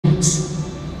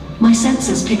My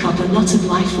sensors pick up a lot of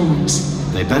life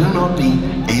forms. They better not be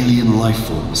alien life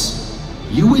forms.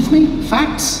 You with me?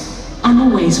 Facts? I'm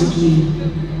always with you.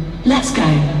 Let's go.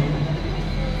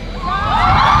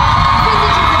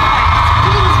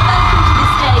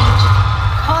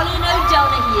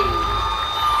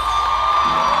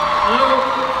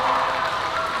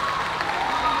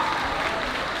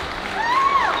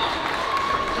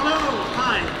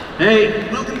 Hey.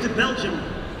 Welcome to Belgium.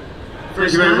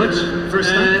 Thank you very much. First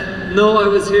time? No, I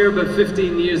was here about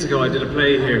 15 years ago. I did a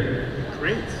play here.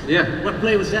 Great. Yeah. What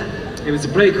play was that? It was a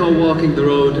play called Walking the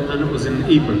Road, and it was in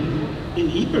Ypres. In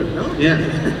Ypres? Oh. Yeah.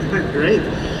 Great.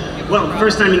 Well,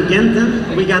 first time in Gent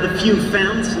then. We got a few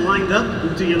fans lined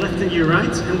up to your left and your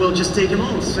right, and we'll just take them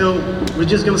all. So we're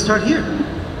just going to start here.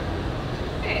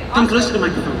 Okay, awesome. Come close to the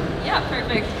microphone. Yeah,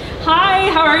 perfect. Hi,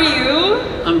 how are you?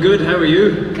 I'm good, how are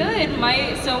you? Good.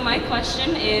 My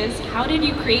question is, how did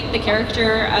you create the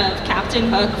character of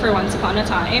Captain Hook for Once Upon a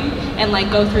Time and like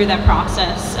go through that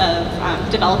process of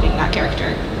developing that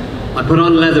character? I put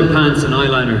on leather pants and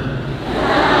eyeliner.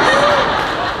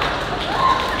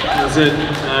 That's it.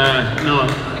 No,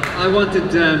 I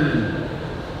wanted,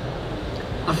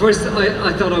 at first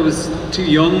I thought I was too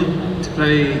young to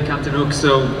play Captain Hook,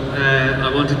 so I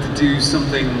wanted to do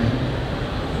something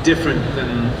different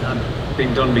than had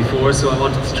been done before, so I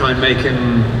wanted to try and make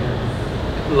him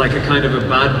like a kind of a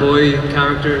bad boy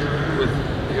character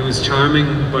who was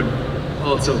charming but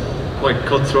also quite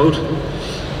cutthroat.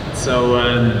 So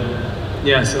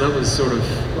yeah, so that was sort of,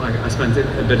 I spent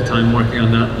a bit of time working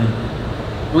on that,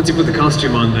 and once you put the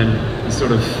costume on then you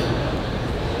sort of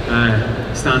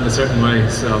stand a certain way.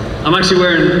 So I'm actually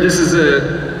wearing, this is a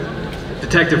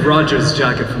Detective Rogers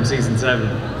jacket from season 7,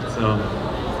 so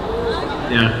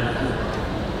yeah.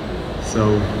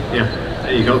 So, yeah,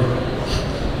 there you go.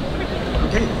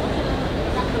 Okay.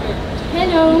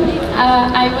 Hello.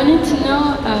 I wanted to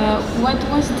know what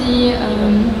was the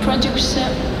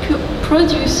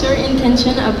producer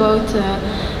intention about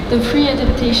the free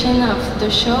adaptation of the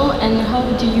show, and how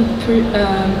do you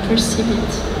perceive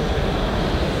it?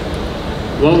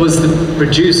 What was the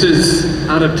producer's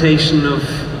adaptation of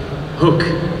Hook?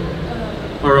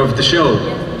 Or of the show?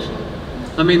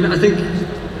 I mean, I think,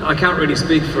 I can't really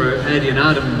speak for Eddie and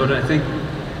Adam, but I think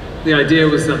the idea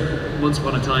was that Once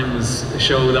Upon a Time was a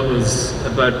show that was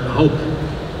about hope.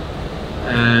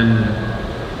 And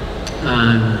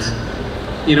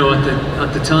you know,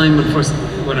 at the time when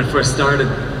it first started,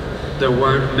 there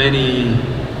weren't many,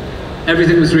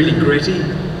 everything was really gritty.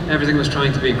 Everything was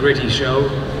trying to be a gritty show.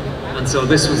 And so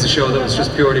this was a show that was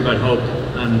just purely about hope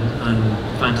and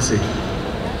fantasy.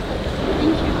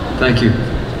 Thank you.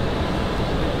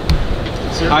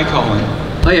 Hi, Colin.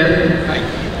 Hiya. Hi.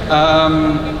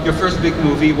 Your first big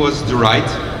movie was The Ride,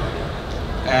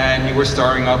 and you were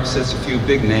starring opposite a few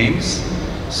big names.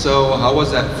 So how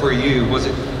was that for you?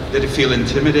 Did it feel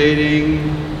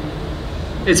intimidating?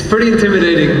 It's pretty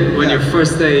intimidating when your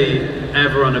first day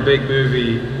ever on a big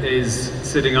movie is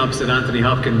sitting opposite Anthony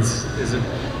Hopkins.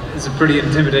 It's a pretty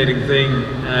intimidating thing.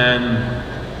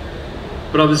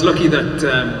 But I was lucky that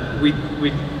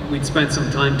we'd spent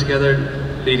some time together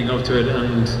leading up to it,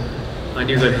 and I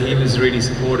knew that he was really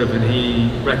supportive and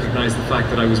he recognized the fact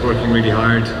that I was working really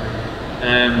hard.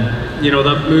 You know,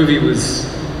 that movie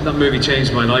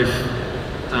changed my life,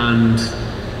 and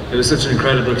it was such an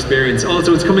incredible experience.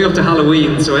 Also, it's coming up to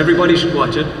Halloween, so everybody should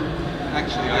watch it.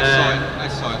 Actually, I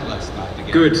saw it last night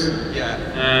again. Good.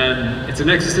 Yeah. It's an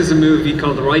exorcism movie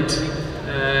called The Rite,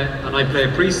 and I play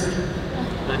a priest,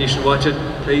 and you should watch it,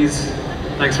 please.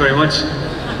 Thanks very much.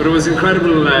 But it was an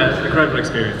incredible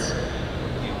experience.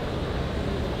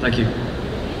 Thank you.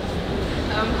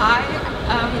 Hi,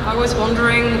 I was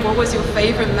wondering, what was your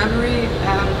favorite memory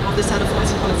of the set of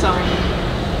Once Upon a Time?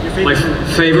 My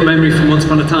favorite memory from Once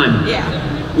Upon a Time? Yeah.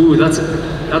 Ooh, that's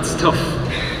tough.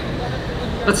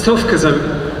 That's tough because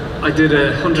I did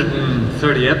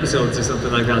 130 episodes or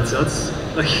something like that, so that's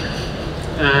like...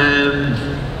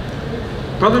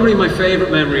 probably my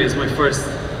favorite memory is my first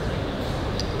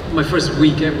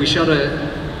weekend. We shot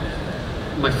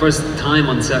my first time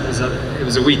on set it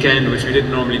was a weekend, which we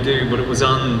didn't normally do, but it was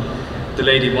on the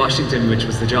Lady Washington, which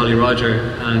was the Jolly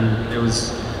Roger, and it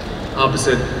was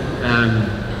opposite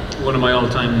one of my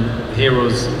all-time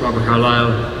heroes, Robert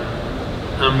Carlyle,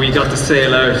 and we got to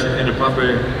sail out in a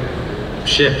proper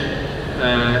ship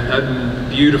out in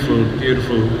beautiful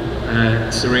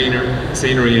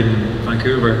scenery in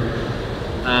Vancouver,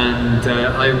 and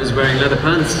I was wearing leather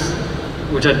pants,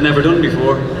 which I'd never done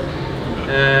before,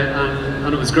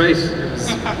 and it was great.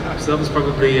 So that was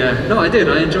probably, no, I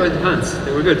enjoyed the pants,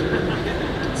 they were good.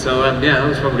 So yeah, that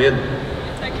was probably it.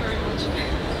 Thank you very much.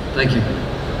 Thank you.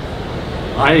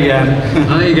 Hi again.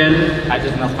 Hi again. I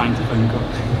did not find the phone call.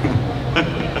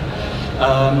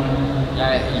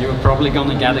 Yeah, you're probably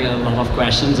gonna get a lot of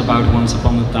questions about Once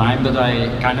Upon a Time, but I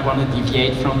kind of want to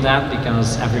deviate from that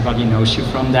because everybody knows you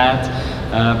from that.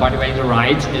 By the way, The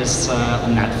Ride is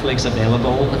on Netflix,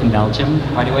 available in Belgium,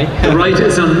 by the way. The Ride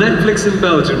is on Netflix in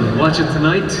Belgium. Watch it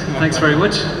tonight. Thanks very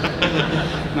much.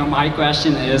 Now my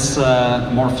question is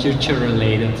more future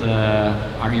related.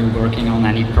 Are you working on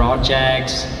any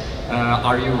projects? Do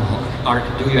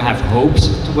you have hopes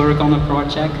to work on a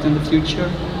project in the future?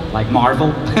 Like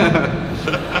Marvel? He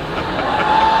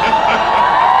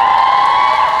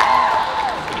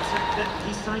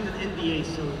signed an NDA,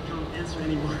 so he can't answer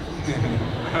anymore.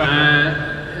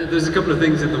 There's a couple of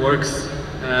things in the works.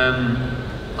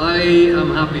 I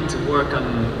am happy to work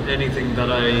on anything that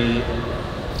I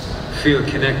feel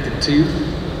connected to,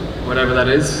 whatever that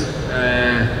is.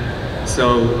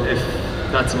 So if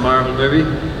that's a Marvel movie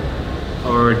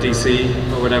or DC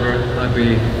or whatever, I'd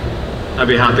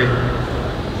be happy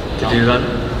to do that.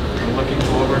 I'm looking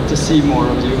forward to see more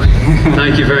of you.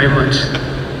 Thank you very much.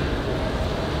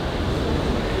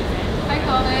 Hi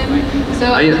Colin.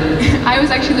 So I was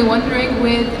actually wondering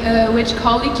with which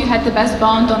colleague you had the best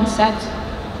bond on set.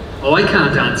 Oh, I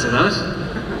can't answer that.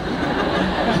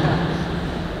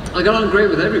 I got on great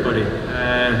with everybody.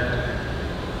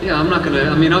 Yeah, I'm not gonna,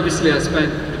 I mean, obviously I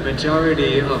spent the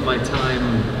majority of my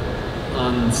time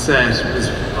on set was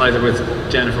either with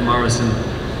Jennifer Morrison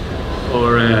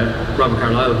or Robert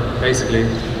Carlyle, basically.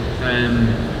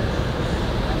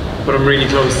 But I'm really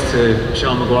close to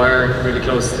Sean Maguire, really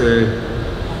close to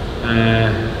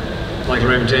Michael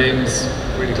Raymond James,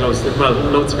 really close to, well,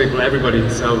 loads of people, everybody.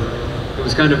 So it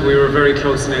was kind of, we were a very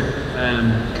close-knit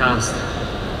cast.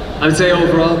 I would say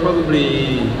overall,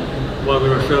 probably while we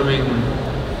were filming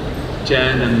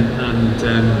Jen and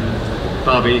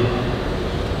Bobby,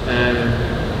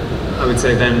 I would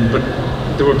say then, but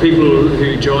there were people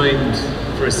who joined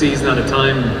for a season at a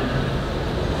time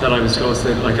that I was close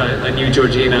to. Like I knew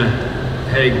Georgina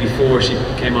Haig before she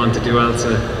came on to do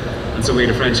Elsa, and so we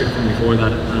had a friendship from before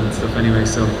that and stuff anyway,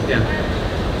 so yeah.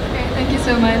 Okay, thank you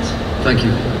so much. Thank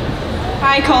you.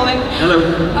 Hi Colin. Hello.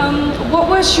 What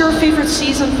was your favorite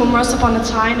season from Once Upon a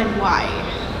Time and why?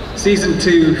 Season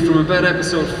 2, from about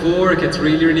episode 4, it gets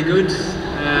really, really good.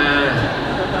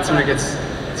 That's when it gets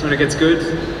good.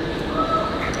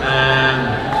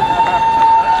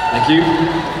 Thank you.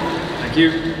 Thank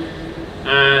you.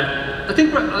 I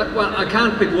think, well, I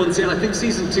can't pick one season. I think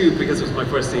season 2 because it was my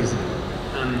first season,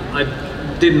 and I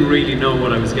didn't really know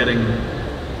what I was getting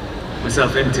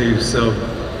myself into, so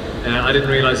I didn't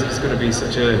realise it was going to be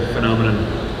such a phenomenon.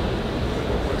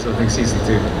 So I think season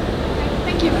 2.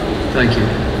 Thank you. Thank you.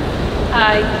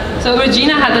 Hi. So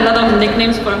Regina had a lot of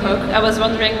nicknames for Hook. I was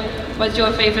wondering what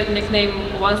your favorite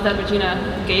nickname was that Regina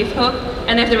gave Hook,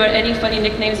 and if there were any funny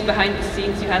nicknames behind the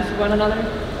scenes you had for one another.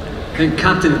 I think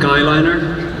Captain Guyliner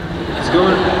is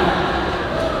going.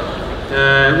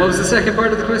 What was the second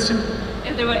part of the question?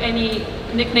 If there were any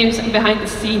nicknames behind the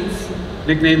scenes.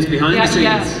 Nicknames behind the scenes?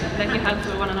 Yeah, that you had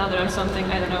for one another or something,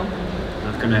 I don't know.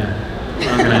 I'm gonna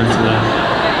answer that.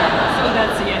 So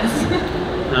that's a yes.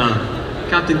 No.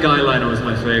 Captain Guyliner was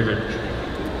my favourite.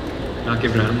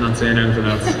 I'm not saying anything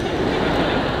else.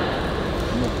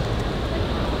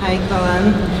 Hi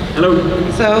Colin. Hello.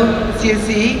 So, as you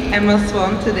see, Emma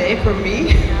Swan today for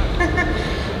me.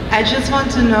 I just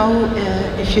want to know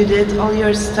if you did all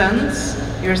your stunts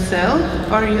yourself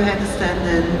or you had a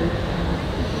stand-in?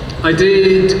 I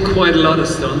did quite a lot of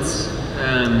stunts.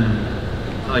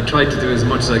 I tried to do as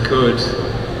much as I could.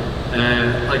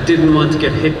 I didn't want to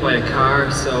get hit by a car,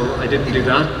 so I didn't do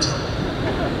that.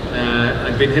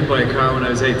 I'd been hit by a car when I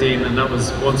was 18, and that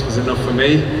was once was enough for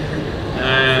me.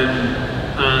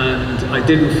 And I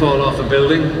didn't fall off a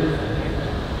building.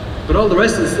 But all the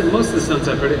rest of most of the stunts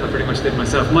I pretty much did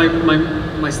myself.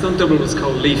 My stunt double was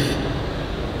called Leaf,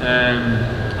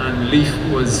 and Leaf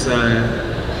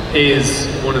is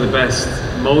one of the best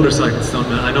motorcycle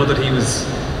stuntmen. I know that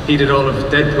he did all of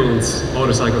Deadpool's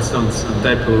motorcycle stunts on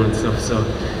Deadpool and stuff, so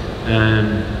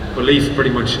but Leaf pretty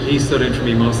much, he stood in for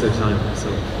me most of the time,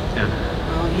 so yeah.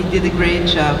 Oh, he did a great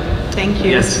job. Thank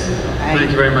you. Yes, thank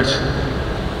you very much.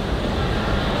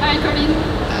 Hi Colin.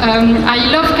 I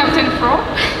love Captain Fro.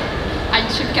 I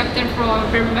ship Captain Fro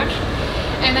very much,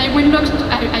 and I would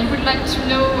like to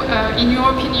know, in your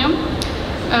opinion,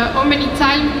 how many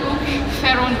times Hook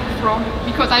fell on the floor,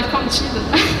 because I've counted.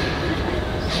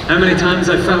 How many times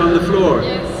I fell on the floor?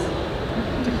 Yes.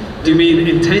 Do you mean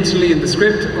intentionally in the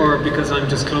script, or because I'm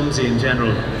just clumsy in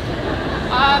general?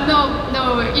 No,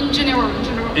 in general.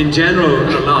 In general,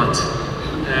 a lot.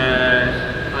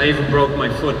 I even broke my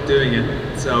foot doing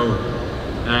it. So,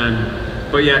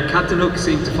 but yeah, Captain Hook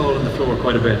seemed to fall on the floor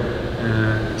quite a bit.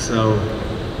 So,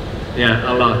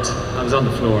 yeah, a lot. I was on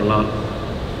the floor a lot.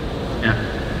 Yeah.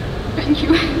 Thank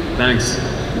you. Thanks.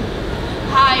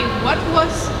 Hi, what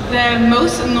was the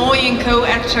most annoying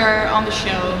co-actor on the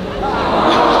show?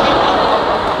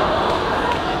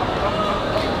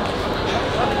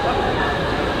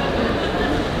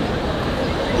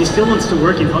 He still wants to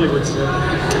work in Hollywood, so...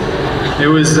 It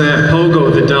was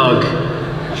Pogo the dog.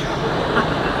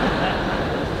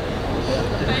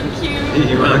 Thank you.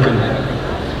 You're welcome.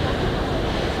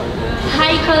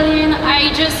 Hi Colin,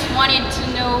 I just wanted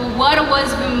to know what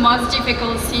was the most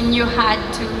difficult scene you had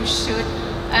to shoot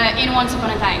in Once Upon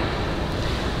a Time?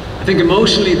 I think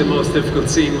emotionally the most difficult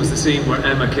scene was the scene where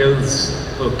Emma kills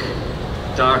Hook,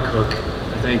 Dark Hook,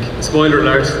 I think. Spoiler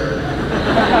alert.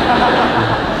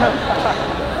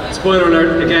 Spoiler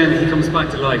alert, again, he comes back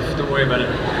to life, don't worry about it.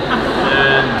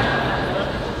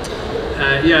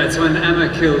 Yeah, it's when Emma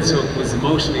kills Hook was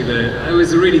emotionally it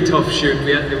was a really tough shoot.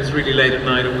 It was really late at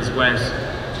night, it was wet.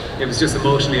 It was just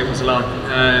emotionally, it was a lot.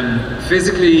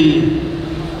 Physically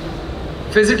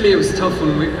it was tough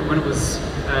when it was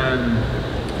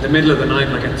the middle of the night,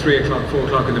 like at 3 o'clock, 4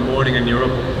 o'clock in the morning, and you're up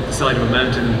the side of a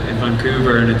mountain in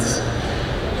Vancouver and it's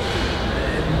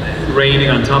raining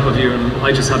on top of you, and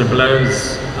I just had a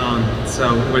blouse on,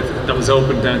 so that was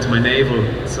open down to my navel.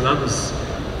 So that was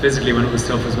physically when it was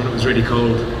tough, was when it was really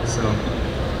cold. So,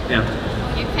 yeah.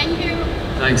 Okay, thank you.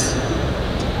 Thanks.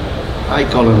 Hi,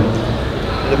 Colin.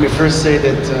 Let me first say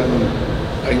that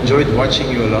I enjoyed watching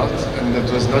you a lot, and that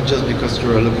was not just because you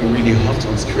were looking really hot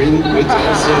on screen, but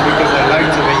also because I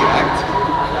liked the way you act.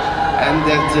 And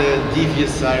that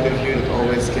devious side of you that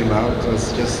always came out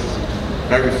was just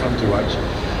very fun to watch.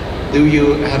 Do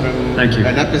you have an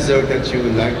episode that you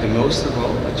like the most of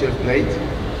all that you have played?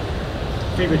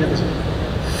 Favorite episode?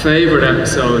 Favorite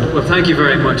episode? Well, thank you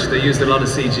very much. They used a lot of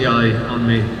CGI on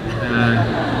me.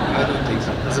 I don't think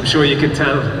so. As I'm sure you can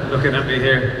tell looking at me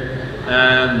here.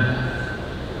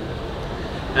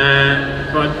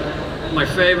 But my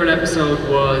favorite episode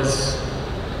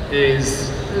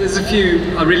there's a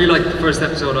few. I really liked the first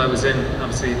episode I was in,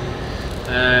 obviously.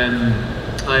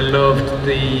 I loved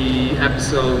the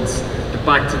episodes, the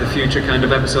Back to the Future kind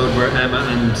of episode where Emma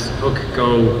and Hook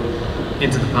go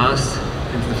into the past,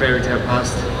 into the fairy tale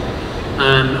past.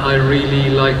 And I really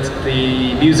liked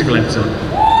the musical episode.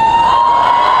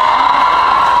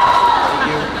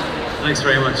 Thanks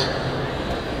very much.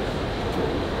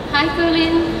 Hi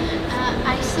Colin,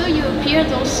 I saw you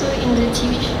appeared also in the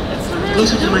TV show.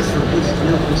 Closer to my phone,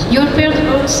 please. You appeared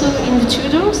also in the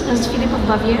Tudors as Philip of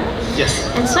Baviera. Yes.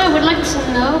 And so I would like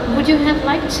to know, would you have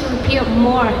liked to appear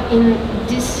more in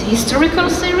this historical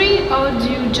series, or do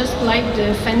you just like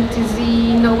the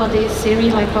fantasy nowadays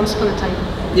series like Once Upon a Time?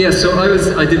 Yeah, so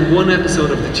I did one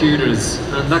episode of the Tudors,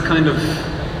 and that kind of,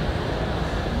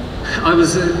 I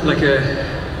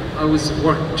was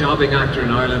jobbing actor in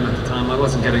Ireland at the time. I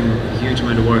wasn't getting a huge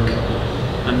amount of work,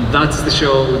 and that's the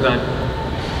show that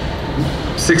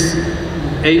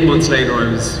 8 months later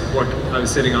I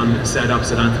was sitting on a set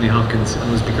opposite Anthony Hopkins, and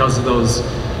it was because of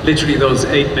literally those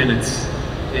 8 minutes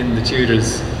in the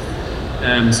Tudors.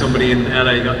 Somebody in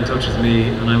LA got in touch with me,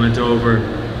 and I went over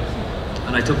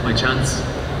and I took my chance,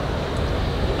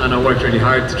 and I worked really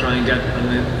hard to try and get,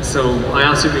 so I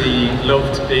absolutely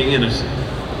loved being in it.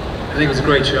 I think it was a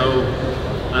great show,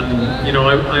 and you know,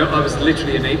 I was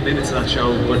literally in 8 minutes of that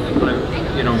show, but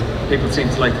you know, people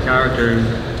seemed to like the character.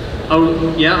 Oh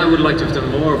yeah, I would like to have done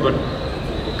more, but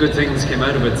good things came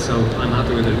out of it, so I'm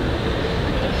happy with it.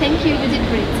 Thank you, you did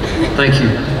great. Thank you.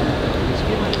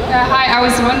 Hi, I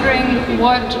was wondering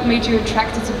what made you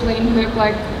attracted to playing Hook?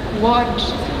 Like,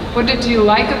 what did you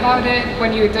like about it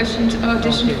when you auditioned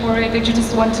for it? Did you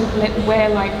just want to wear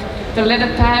like the leather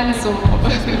pants, or?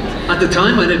 At the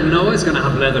time, I didn't know I was going to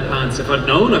have leather pants. If I'd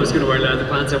known I was going to wear leather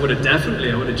pants, I would have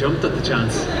jumped at the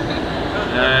chance.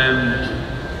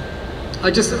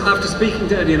 After speaking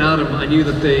to Eddie and Adam, I knew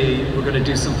that they were going to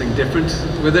do something different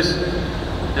with it.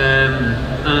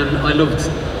 And I loved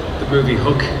the movie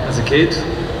Hook as a kid.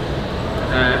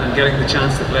 And getting the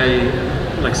chance to play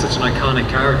like such an iconic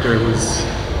character was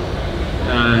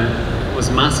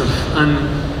massive. And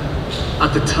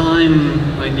at the time,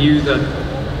 I knew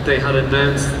that they had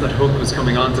announced that Hook was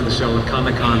coming onto the show at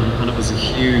Comic-Con, and it was a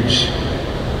huge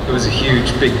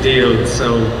big deal.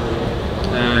 So,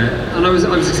 and I was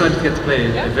excited to get to play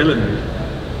a villain,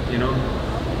 you know.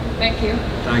 Thank you.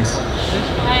 Thanks.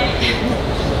 Hi.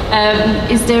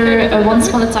 Is there a Once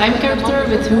Upon a Time character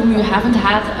with whom you haven't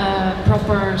had a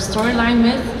proper storyline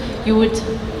with, you would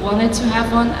wanted to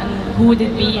have one, and who would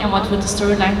it be, and what would the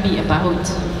storyline be about?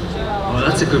 Oh,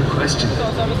 that's a good question.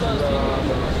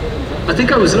 I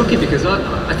think I was lucky because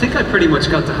I think I pretty much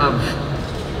got to have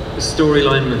a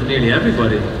storyline with nearly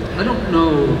everybody. I don't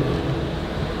know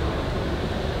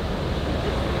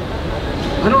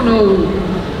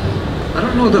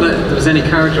that there was any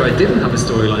character I didn't have a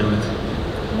storyline with.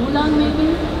 Mulan,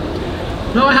 maybe?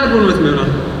 No, I had one with Mulan.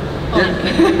 Oh, Yeah,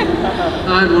 okay.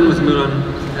 I had one with Mulan.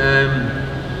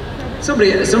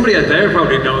 Somebody out there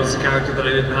probably knows a character that I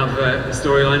didn't have a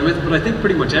storyline with, but I think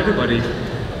pretty much everybody.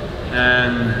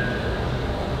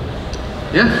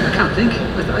 Yeah, I can't think.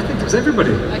 I think it was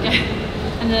everybody. Okay.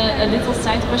 And a little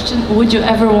side question: would you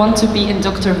ever want to be in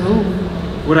Doctor Who?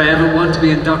 Would I ever want to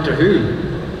be in Doctor Who?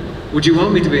 Would you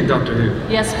want me to be in Doctor Who?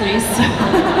 Yes, please.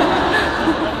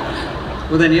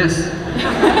 Well then, yes.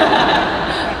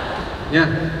 Yeah,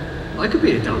 I could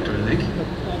be a doctor, I think.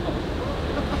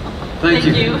 Thank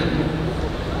you.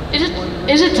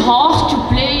 Is it hard to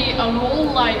play a role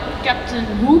like Captain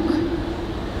Hook?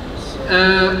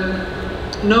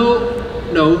 No.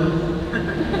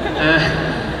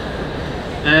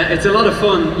 It's a lot of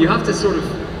fun. You have to sort of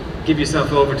give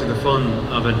yourself over to the fun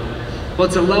of it.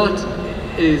 What's a lot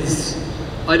is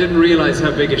I didn't realize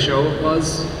how big a show it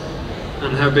was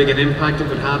and how big an impact it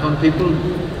would have on people,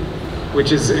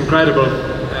 which is incredible.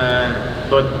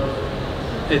 But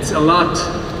it's a lot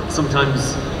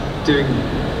sometimes doing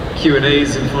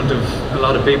Q&As in front of a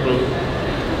lot of people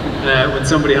when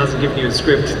somebody hasn't given you a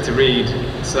script to read.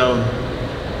 So,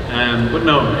 but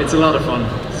no, it's a lot of fun.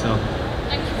 So,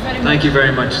 thank you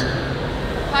very much.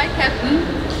 Hi, Captain.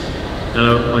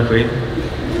 Hello, my queen.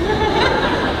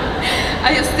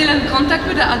 Are you still in contact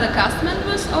with the other cast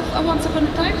members of Once Upon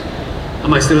a Time?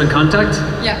 Am I still in contact?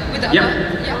 Yeah, with the other.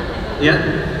 Yeah.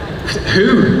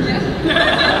 Who? Yeah.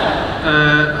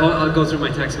 I'll go through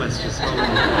my text messages.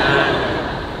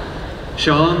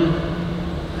 Sean,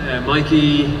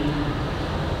 Mikey,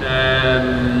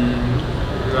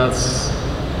 who else?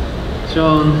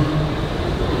 Sean,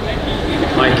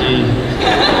 Mikey,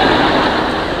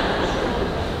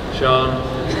 Sean,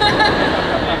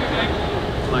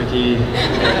 Mikey,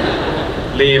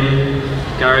 Liam,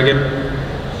 Garrigan,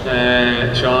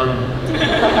 Sean,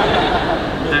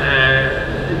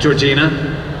 Georgina,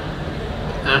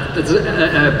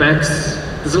 Bex.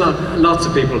 There's lots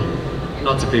of people,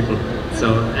 So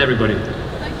everybody.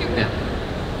 Thank you. Yeah.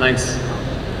 Thanks.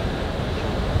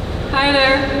 Hi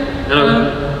there.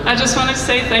 Hello. I just want to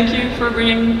say thank you for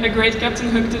bringing a great Captain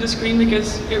Hook to the screen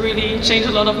because it really changed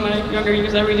a lot of my younger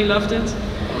years. I really loved it.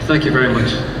 Well, thank you very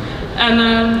much.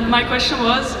 And my question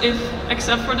was if,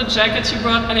 except for the jacket, you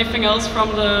brought anything else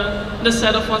from the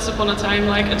set of Once Upon a Time,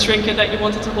 like a trinket that you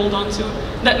wanted to hold on to,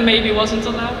 that maybe wasn't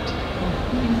allowed?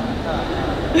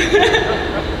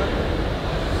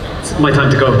 It's my time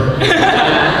to go.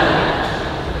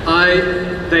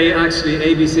 They actually,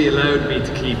 ABC allowed me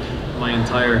to keep my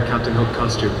entire Captain Hook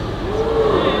costume.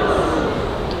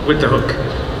 With the hook.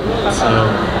 So,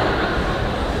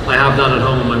 I have that at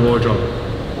home in my wardrobe.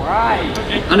 Right.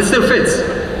 And it still fits,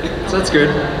 so that's good.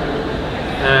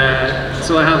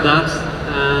 So I have that,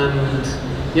 and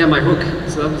yeah, my hook.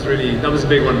 So that was a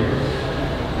big one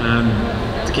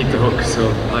to keep the hook.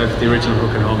 So I have the original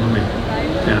hook at home with me.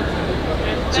 Yeah.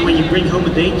 So when you bring home a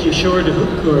date, you show her the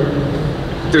hook, or?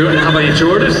 Have I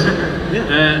insured it?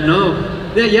 Yeah. No.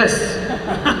 Yeah. Yes.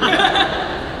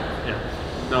 Yeah.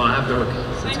 No, I have the hook.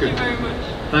 So it's good. Thank you very much.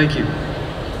 Thank you.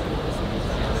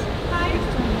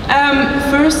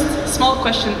 First, small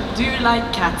question. Do you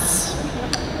like cats?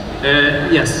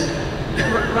 Yes.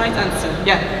 Right answer.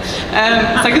 Yeah.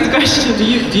 Second question.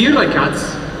 Do you like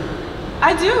cats?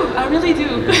 I do. I really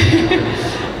do.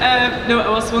 No, I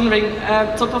was wondering,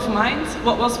 top of mind,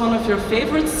 what was one of your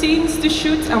favorite scenes to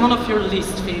shoot and one of your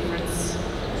least favorites?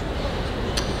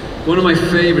 One of my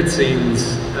favorite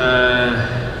scenes.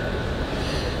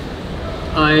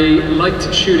 I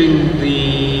liked shooting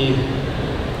the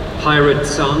pirate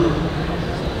song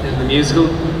in the musical,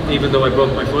 even though I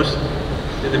broke my foot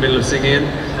in the middle of singing.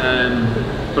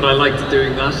 But I liked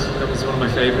doing that. That was one of my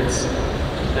favorites.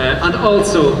 And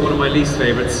also one of my least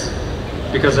favorites,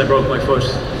 because I broke my foot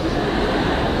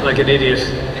like an idiot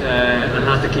and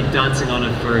had to keep dancing on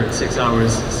it for 6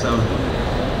 hours. So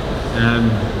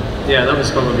yeah, that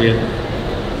was probably it.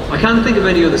 I can't think of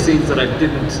any other scenes that I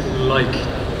didn't like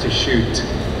to shoot.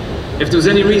 If there was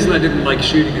any reason I didn't like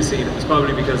shooting a scene, it was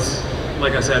probably because,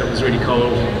 like I said, it was really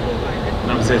cold. And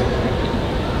that was it.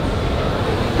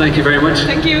 Thank you very much.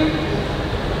 Thank you.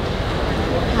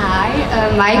 Hi,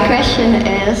 my question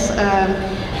is,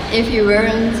 if you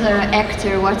weren't an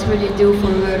actor, what would you do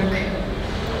for work?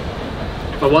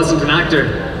 If I wasn't an actor,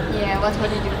 Yeah, what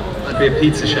would you do? I'd be a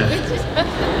pizza chef.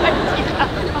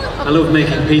 I love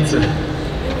making pizza.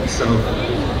 So,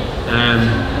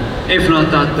 if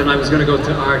not that, then I was going to go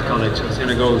to art college. I was going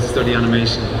to go study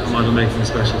animation and model making and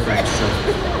special effects. So,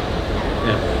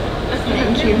 yeah.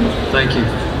 Thank you. Thank you.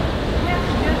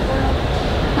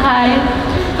 Hi.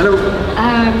 Hello.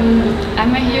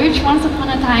 I'm a huge Once Upon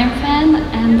a Time fan,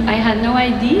 and I had no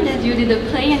idea that you did a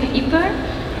play in Ypres.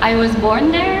 I was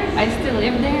born there, I still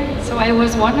live there, so I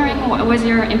was wondering what was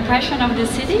your impression of the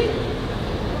city?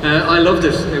 I loved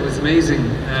it. It was amazing.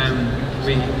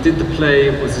 We did the play.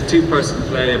 It was a two-person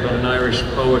play about an Irish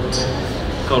poet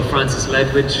called Francis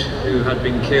Ledwidge, who had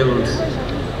been killed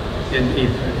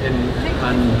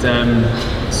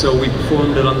so we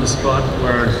performed it on the spot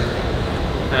where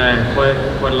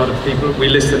quite a lot of people. We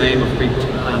list the name of people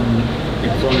and we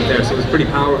performed it there. So it was pretty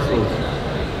powerful.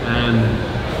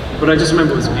 But I just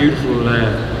remember it was beautiful.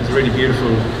 It was a really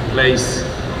beautiful place,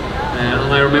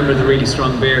 and I remember the really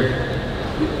strong beer.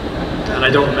 And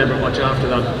I don't remember much after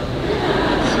that.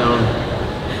 So,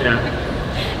 yeah.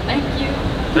 Thank you.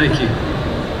 Thank you.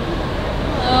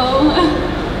 Hello.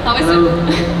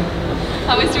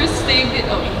 How is your stay?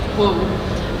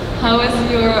 How is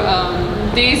your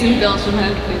days in Belgium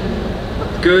have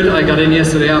been? Good. I got in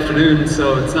yesterday afternoon,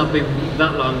 so it's not been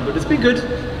that long, but it's been good.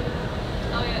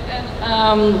 Oh yeah.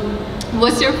 And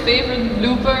what's your favorite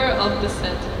blooper of the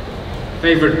set?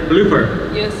 Favorite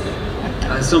blooper? Yes.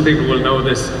 Some people will know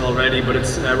this already, but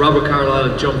it's Robert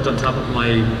Carlyle jumped on top of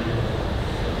my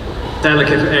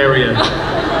delicate area,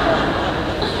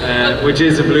 which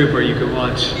is a blooper you can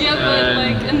watch. Yeah, but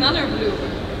like another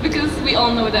blooper, because we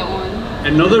all know that one.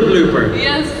 Another blooper?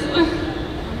 Yes.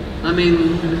 I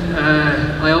mean,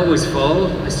 I always fall,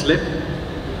 I slip,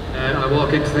 I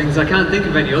walk into things. I can't think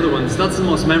of any other ones. That's the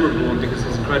most memorable one because it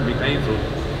was incredibly painful.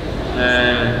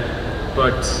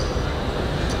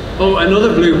 Oh, another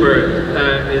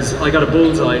blooper is I got a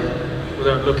bullseye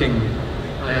without looking.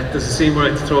 There's a scene where I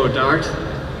had to throw a dart,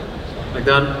 like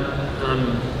that,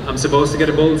 and I'm supposed to get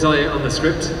a bullseye on the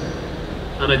script,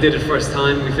 and I did it first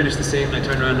time. We finished the scene, and I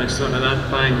turned around and I just went like that,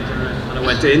 bang, turned around, and I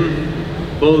went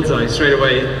in, bullseye, straight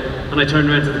away, and I turned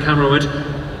around to the camera and went,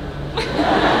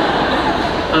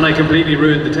 and I completely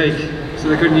ruined the take, so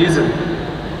they couldn't use it.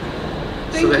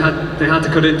 So they had to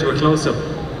cut into a close-up,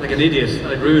 like an idiot.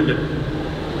 I'd ruined it.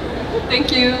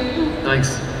 Thank you.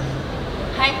 Thanks.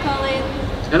 Hi, Colin.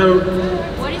 Hello.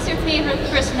 What is your favorite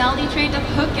personality trait of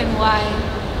Hook and why?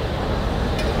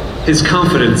 His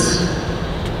confidence.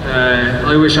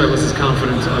 I wish I was as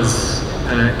confident as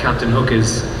Captain Hook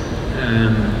is.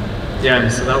 Yeah,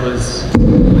 so that was...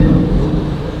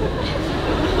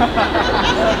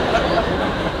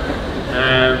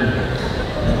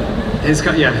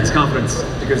 his confidence,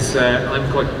 because I'm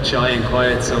quite shy and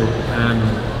quiet, so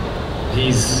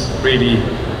he's really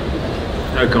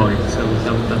outgoing, so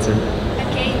that's it.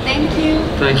 Okay, thank you.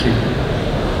 Thank you.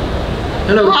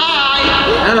 Hello. Hi.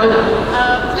 Hello.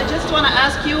 I just want to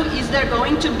ask you, is there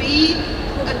going to be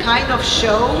a kind of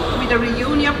show with a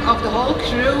reunion of the whole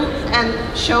crew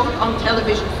and showed on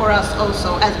television for us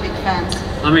also as big fans?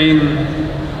 I mean...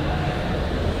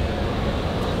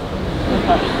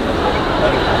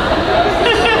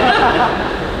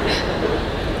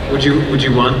 Would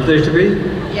you want there to be?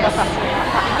 Yes,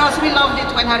 because we loved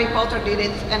it when Harry Potter did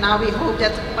it, and now we hope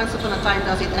that Once Upon a Time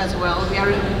does it as well. We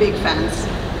are big fans.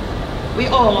 We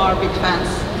all are big fans.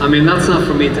 I mean, that's not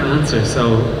for me to answer,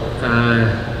 so...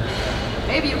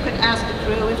 Maybe you could ask the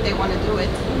crew if they want to do it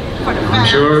for the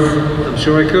fans. I'm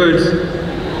sure I could.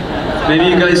 Maybe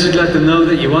you guys should let them know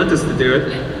that you want us to do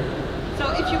it.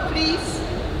 So if you please...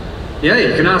 Yeah,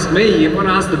 you can ask me. You want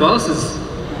to ask the bosses.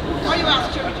 Or you ask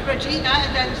Regina,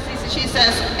 and then she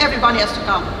says everybody has to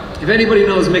come. If anybody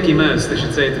knows Mickey Mouse, they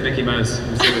should say it to Mickey Mouse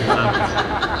and see what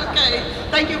happens. Okay,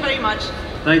 thank you very much.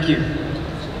 Thank you.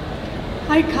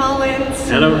 Hi, Colin.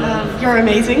 Hello. You're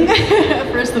amazing,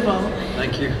 first of all.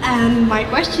 Thank you. And my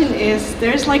question is,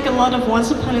 there's like a lot of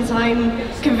Once Upon a Time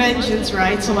conventions,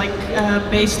 right? So like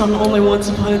based on only Once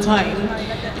Upon a Time.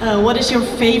 What is your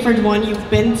favorite one you've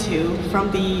been to from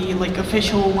the like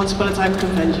official Once Upon a Time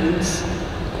conventions?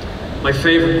 My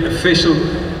favorite official,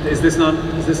 is this not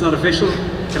official?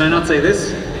 Can I not say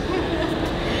this?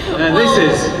 This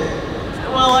is.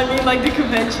 Well, I mean like the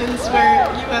conventions where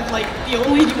you have like the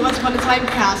only Once Upon a Time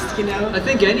cast, you know? I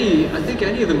think any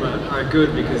of them are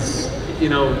good because, you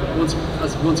know, Once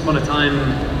Upon a Time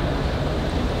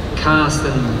cast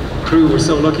and crew were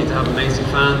so lucky to have amazing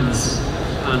fans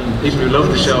and people who love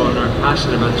the show and are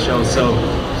passionate about the show. So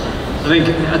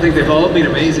I think they've all been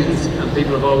amazing, and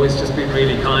people have always just been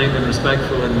really kind and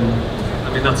respectful, and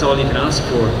I mean that's all you can ask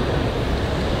for.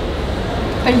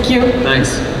 Thank you.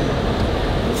 Thanks.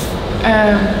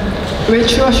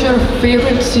 Which was your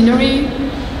favorite scenery?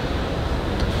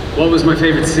 What was my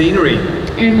favorite scenery?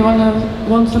 In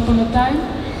Once Upon a Time?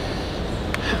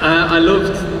 I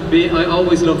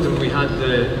always loved when we had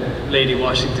the Lady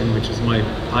Washington, which was my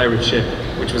pirate ship,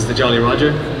 which was the Jolly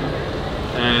Roger.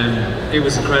 It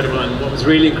was incredible, and what was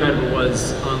really incredible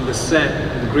was on the set,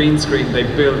 on the green screen, they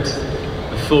built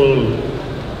a full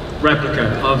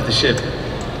replica of the ship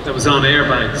that was on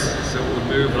airbags, so it would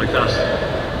move like that,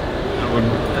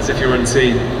 as if you were in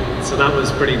sea. So that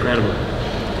was pretty incredible.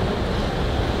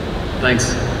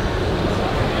 Thanks.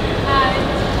 Hi.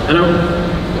 Hello.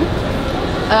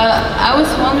 I was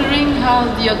wondering how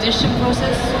the audition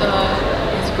process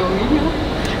is going,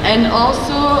 and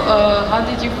also how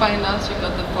did you find out you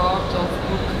got the part of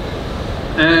Hook?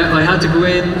 I had to go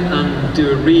in and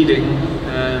do a reading,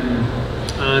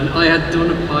 and I had done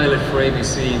a pilot for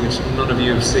ABC, which none of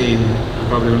you have seen, and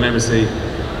probably will never see,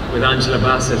 with Angela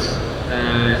Bassett,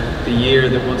 the year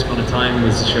that Once Upon a Time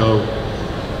was the show.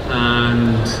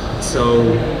 And so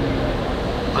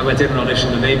I went in an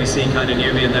audition, and ABC kind of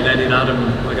knew me, and then Eddie and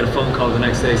Adam, I got a phone call the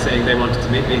next day saying they wanted to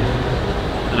meet me.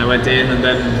 And I went in, and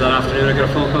then that afternoon I got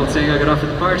a phone call saying I got offered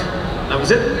the part. That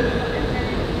was it.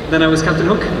 Then I was Captain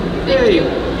Hook. Thank you.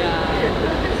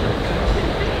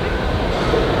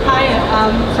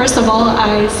 Hi, first of all,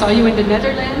 I saw you in the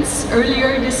Netherlands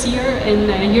earlier this year in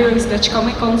Heroes Dutch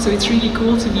Comic Con, so it's really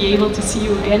cool to be able to see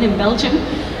you again in Belgium.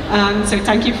 So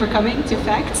thank you for coming to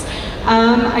Facts.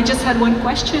 I just had one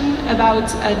question about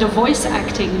the voice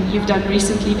acting you've done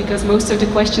recently, because most of the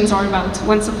questions are about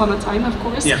Once Upon a Time, of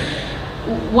course. Yeah.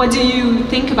 What do you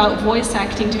think about voice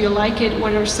acting? Do you like it?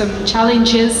 What are some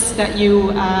challenges that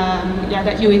you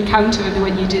encountered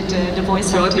when you did the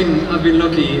voice acting? I've been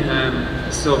lucky.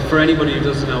 So for anybody who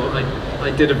doesn't know,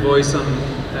 I did a voice on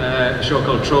a show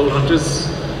called Troll Hunters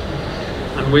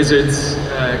and Wizards,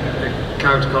 a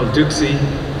character called Duxie,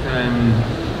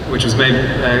 which was made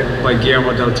by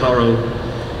Guillermo del Toro.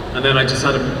 And then I just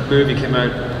had a movie came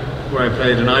out where I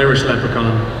played an Irish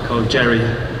leprechaun called Jerry.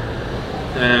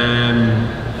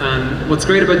 And what's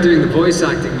great about doing the voice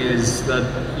acting is that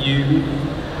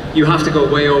you have to go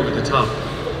way over the top.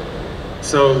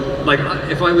 So like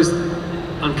if I was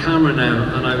on camera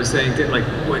now and I was saying like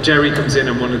when Jerry comes in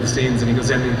one of the scenes and he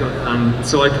goes in and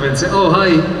so I come in and say, oh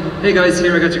hi, hey guys,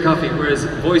 here I got your coffee. Whereas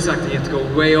voice acting you have to go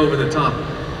way over the top.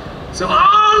 So oh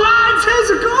lads, how's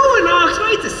it going? Oh, it's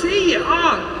great to see you.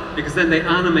 Oh, because then they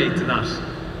animate to that.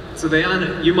 So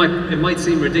it might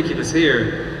seem ridiculous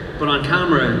here, but on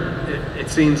camera, it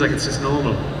seems like it's just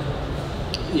normal,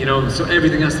 you know. So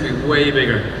everything has to be way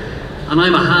bigger, and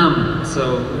I'm a ham,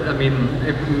 so I mean,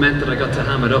 it meant that I got to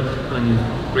ham it up and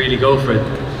really go for it,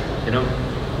 you know.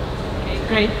 Okay,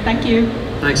 great, thank you.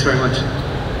 Thanks very much.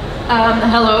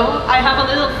 Hello, I have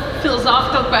a little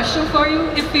philosophical question for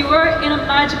you. If we were in a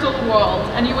magical world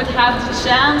and you would have the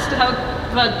chance to have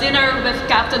a dinner with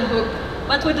Captain Hook,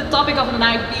 what would the topic of the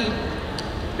night be?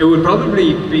 It would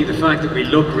probably be the fact that we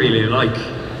look really alike.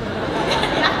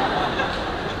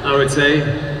 I would say.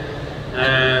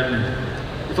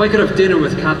 If I could have dinner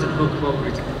with Captain Hook, what would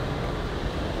we do?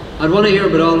 I'd want to hear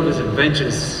about all of his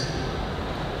adventures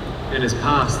in his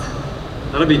past.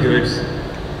 That'd be good.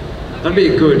 That'd be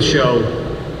a good show.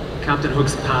 Captain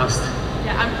Hook's past.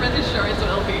 Yeah, I'm pretty sure it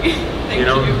will be. Thank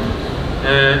you.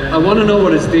 I want to know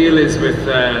what his deal is with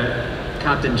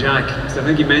Captain Jack, because I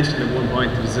think he mentioned at one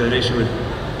point there was an issue with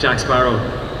Jack Sparrow.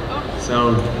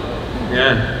 So,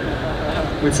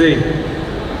 yeah, we'll see.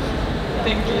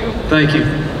 Thank you. Thank you.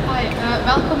 Hi,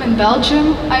 welcome in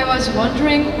Belgium. I was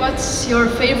wondering, what's your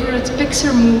favorite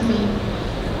Pixar movie?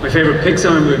 My favorite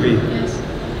Pixar movie? Yes.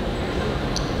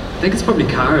 I think it's probably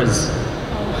Cars.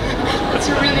 That's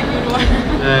a really good one.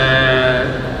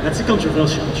 That's a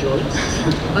controversial choice.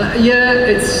 Yeah,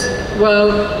 it's,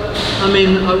 well, I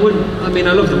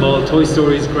love them all. Toy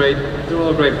Story is great. They're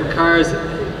all great. But Cars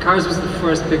was the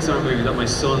first Pixar movie that my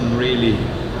son really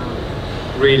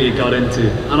got into,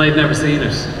 and I'd never seen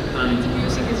it. And the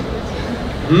music is good.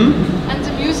 And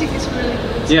the music is really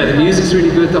good. Yeah, the music's really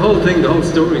good. The whole thing, the whole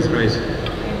story is great.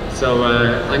 So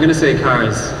I'm going to say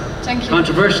Cars. Thank you.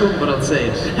 Controversial, but I'll say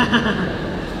it.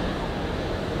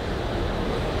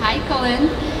 Hi, Colin.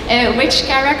 Which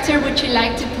character would you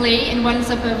like to play in Once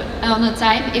Upon a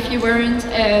Time if you weren't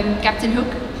Captain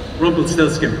Hook?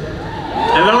 Rumpelstiltskin.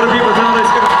 A lot of people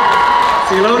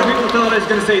thought I was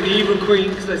going to say the evil queen,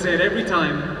 because I say it every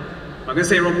time. I'm going to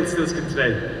say Rumpelstiltskin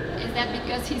today. Is that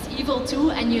because he's evil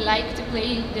too and you like to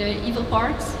play the evil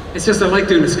parts? It's just I like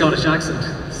doing the Scottish accent,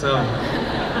 so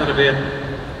that'll be it.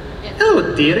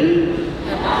 Hello, dearie.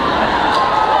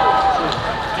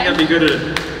 think I'd be good at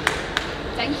it.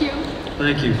 Thank you.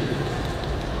 Thank you.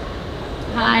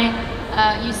 Hi.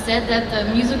 You said that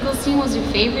the musical scene was your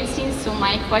favorite scene, so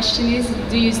my question is,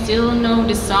 do you still know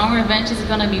the song Revenge Is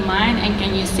Gonna Be Mine, and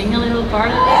can you sing a little part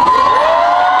of it?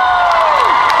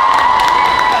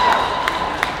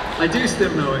 I do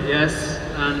still know it, yes,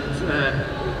 and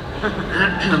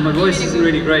my voice isn't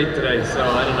really great today, so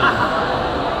I don't know.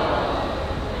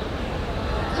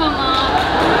 Come on.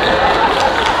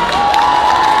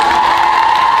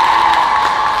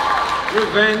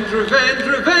 Revenge, revenge,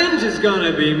 revenge is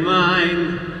gonna be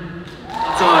mine.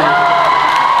 That's all I have.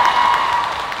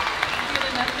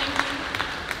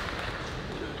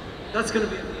 That's gonna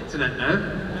be on the internet now.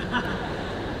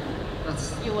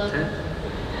 That's You're welcome.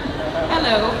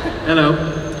 Hello. Hello.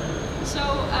 So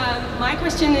my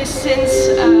question is since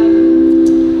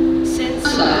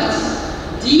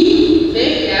Die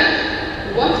 5 jaar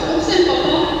wacht op zijn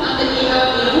papa aan de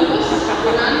EHBO-post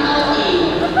voor aanhaal 1.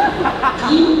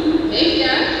 Die 5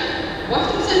 jaar wacht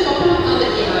op zijn papa aan de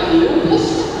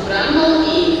EHBO-post voor aanhaal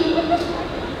 1.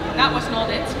 That was not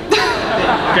it.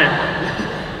 Okay.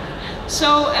 So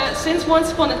since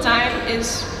Once Upon a Time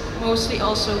is mostly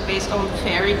also based on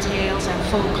fairy tales and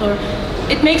folklore,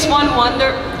 it makes one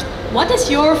wonder, what is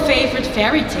your favorite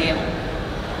fairy tale?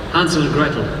 Hansel and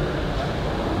Gretel.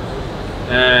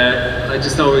 I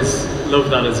just always loved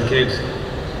that as a kid.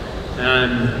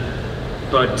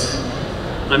 But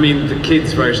I mean the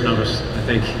kids' version of it, I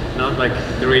think, not like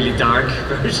the really dark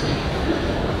version.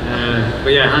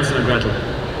 But yeah, Hansel and Gretel,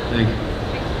 I think.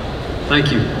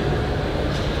 Thank you.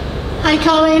 Hi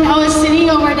Colin, I was sitting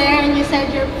over there and you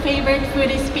said your favorite food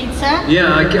is pizza.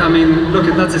 Yeah, I mean, look,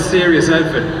 that's a serious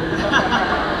outfit.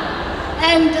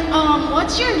 And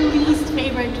what's your least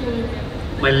favorite food?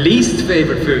 My least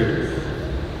favorite food?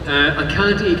 I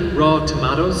can't eat raw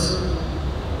tomatoes.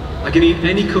 I can eat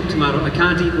any cooked tomato. I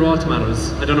can't eat raw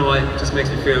tomatoes. I don't know why, it just makes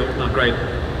me feel not great.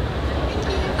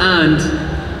 And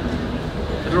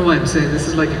I don't know why I'm saying this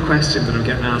is like a question that I'm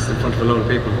getting asked in front of a lot of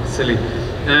people. It's silly.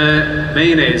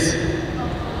 Mayonnaise.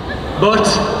 But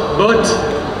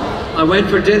I went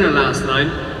for dinner last night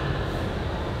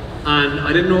and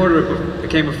I didn't order it, but it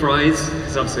came with fries,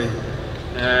 because obviously,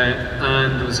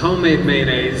 and it was homemade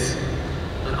mayonnaise,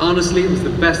 and honestly it was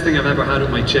the best thing I've ever had with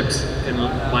my chips in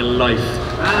my life.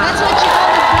 That's what you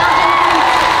call the Belgian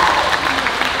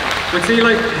pizza. But see,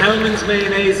 like Hellman's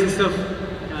mayonnaise and stuff,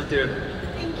 can't do it.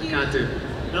 Can't do it.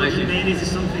 Belgian mayonnaise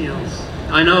is something else.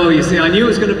 I know, you see, I knew it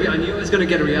was gonna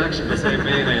get a reaction by saying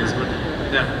mayonnaise, but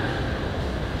yeah.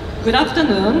 Good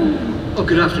afternoon. Oh,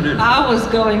 good afternoon. I was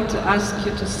going to ask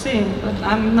you to sing, but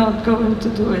I'm not going to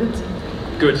do it.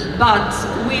 Good. But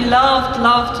we loved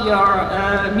your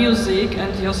music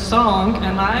and your song,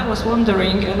 and I was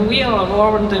wondering, and we are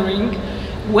wondering,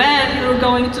 when you're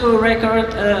going to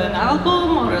record an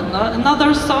album or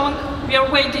another song. We are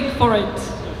waiting for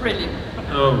it, really.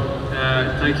 Oh,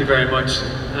 thank you very much.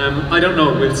 I don't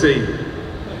know, we'll see.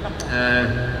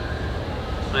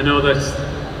 I know that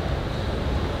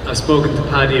I've spoken to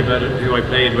Paddy about it, who I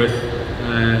played with,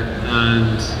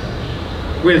 and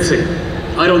we'll see.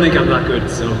 I don't think I'm that good,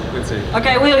 so we'll see.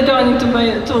 Okay, we're going to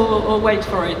wait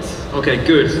for it. Okay,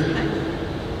 good.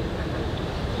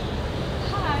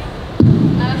 Hi.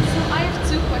 So I have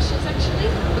two questions actually.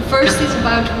 The first is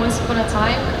about Once Upon a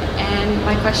Time, and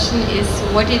my question is,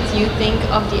 what did you think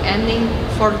of the ending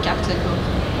for Captain Hook,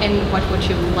 and what would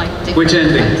you like different? Which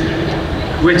ending?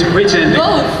 Yeah. Which ending?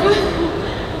 Both.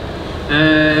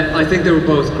 I think they were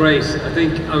both great. I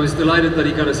think I was delighted that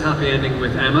he got his happy ending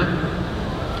with Emma,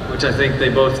 which I think they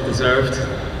both deserved.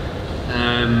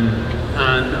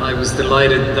 And I was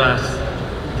delighted that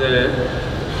the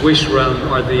Wish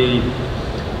Realm, or the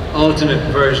alternate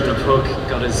version of Hook,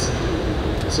 got his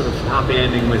sort of happy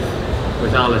ending with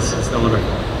Alice, his daughter.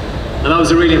 And that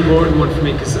was a really important one for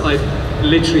me, because I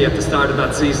literally at the start of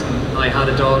that season, I had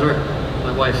a daughter.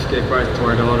 My wife gave birth to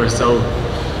our daughter, so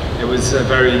it was a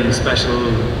very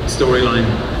special storyline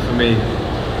for me.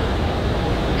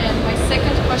 And my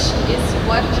second question is,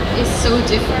 what is so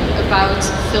different about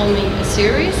filming a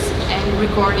series and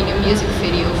recording a music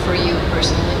video for you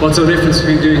personally? What's the difference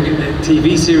between doing a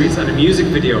TV series and a music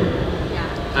video?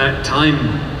 Yeah.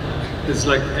 Time. There's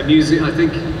like a music, I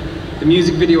think the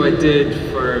music video I did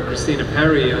for Christina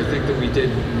Perri, I think that we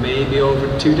did maybe over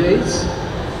 2 days.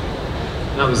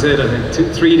 That was it, I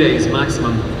think, 3 days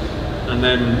maximum. And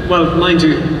then, well, mind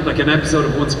you, like an episode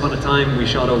of Once Upon a Time, we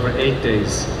shot over 8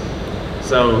 days.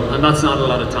 So, and that's not a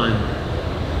lot of time.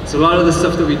 So a lot of the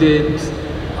stuff that we did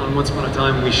on Once Upon a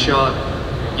Time, we shot,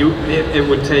 it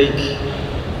would take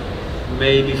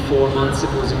maybe 4 months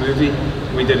if it was a movie.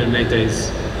 We did it in 8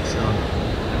 days. So,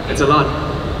 it's a lot.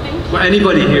 well,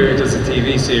 anybody here who does a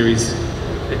TV series,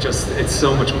 it's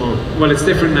so much more, well, it's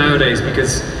different nowadays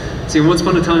because, see, once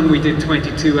upon a time we did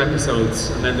 22 episodes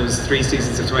and then there was 3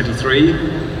 seasons of 23,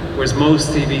 whereas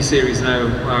most TV series now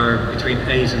are between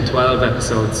 8 and 12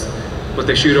 episodes, but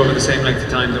they shoot over the same length of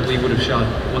time that we would have shot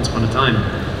once upon a time.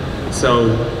 So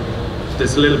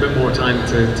there's a little bit more time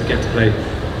to get to play.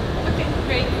 Okay,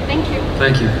 great, thank you.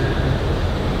 Thank you.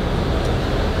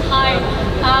 Hi,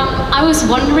 I was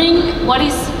wondering, what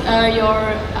is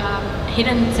your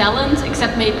hidden talent,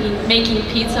 except maybe making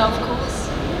pizza, of course?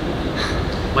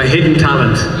 My hidden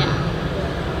talent?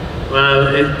 Yeah.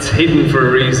 Well, it's hidden for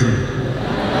a reason.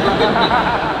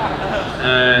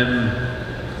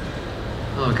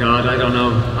 Oh God, I don't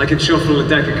know. I can shuffle a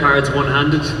deck of cards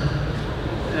one-handed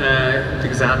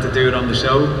because I had to do it on the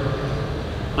show.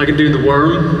 I can do the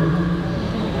worm.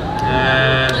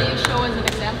 Will you show as an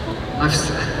example?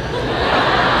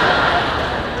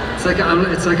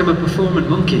 It's like I'm a performing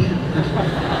monkey.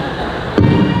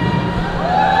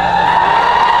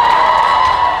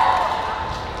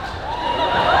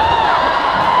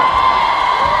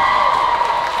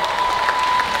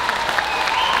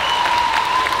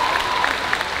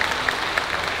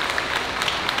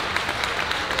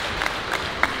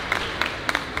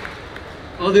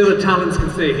 All the other talents can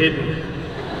stay hidden.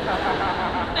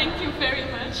 Thank you very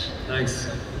much. Thanks.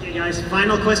 Okay guys,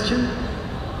 final question.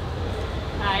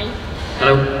 Hi.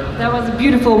 Hello. That was a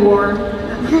beautiful war.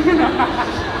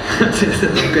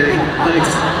 Okay,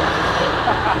 thanks.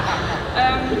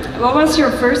 What was your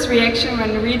first reaction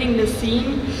when reading the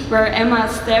scene where Emma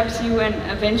stabs you and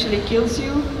eventually kills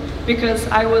you? Because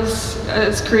I was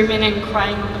screaming and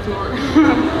crying on the floor.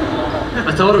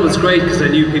 I thought it was great because I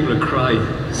knew people would cry.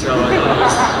 So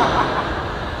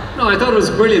I thought it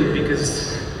was brilliant because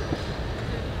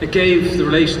it gave the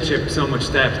relationship so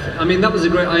much depth. I mean, that was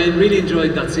I really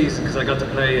enjoyed that season because I got to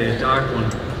play a dark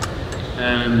one.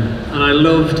 And I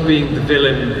loved being the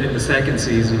villain in the second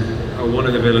season, or one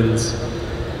of the villains.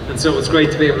 And so it was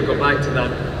great to be able to go back to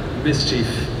that mischief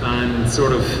and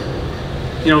sort of,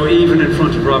 you know, even in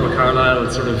front of Robert Carlyle,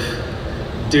 sort of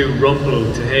do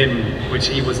Rumple to him, which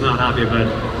he was not happy about.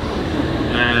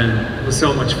 It was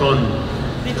so much fun.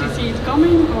 Did you see it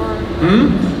coming, or?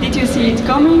 Hmm? Did you see it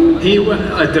coming?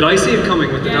 Did I see it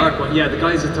coming with the dark one? Yeah, the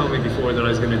guys had told me before that I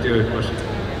was going to do it, but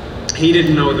he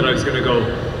didn't know that I was going to go,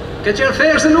 "Get your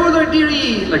affairs in order,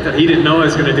 dearie!" like that. He didn't know I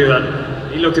was going to do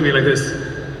that. He looked at me like this.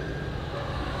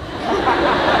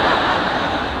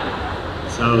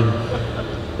 So,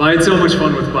 but I had so much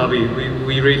fun with Bobby.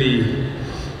 We really,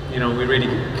 you know, we really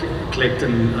clicked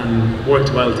and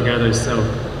worked well together. So,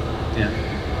 yeah.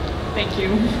 Thank you.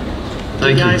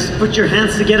 Thank you. Guys, put your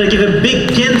hands together. Give a big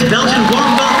Gent Belgian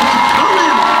warm welcome to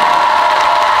Colin.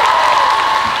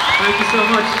 Thank you so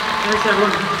much. Thanks,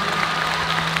 everyone.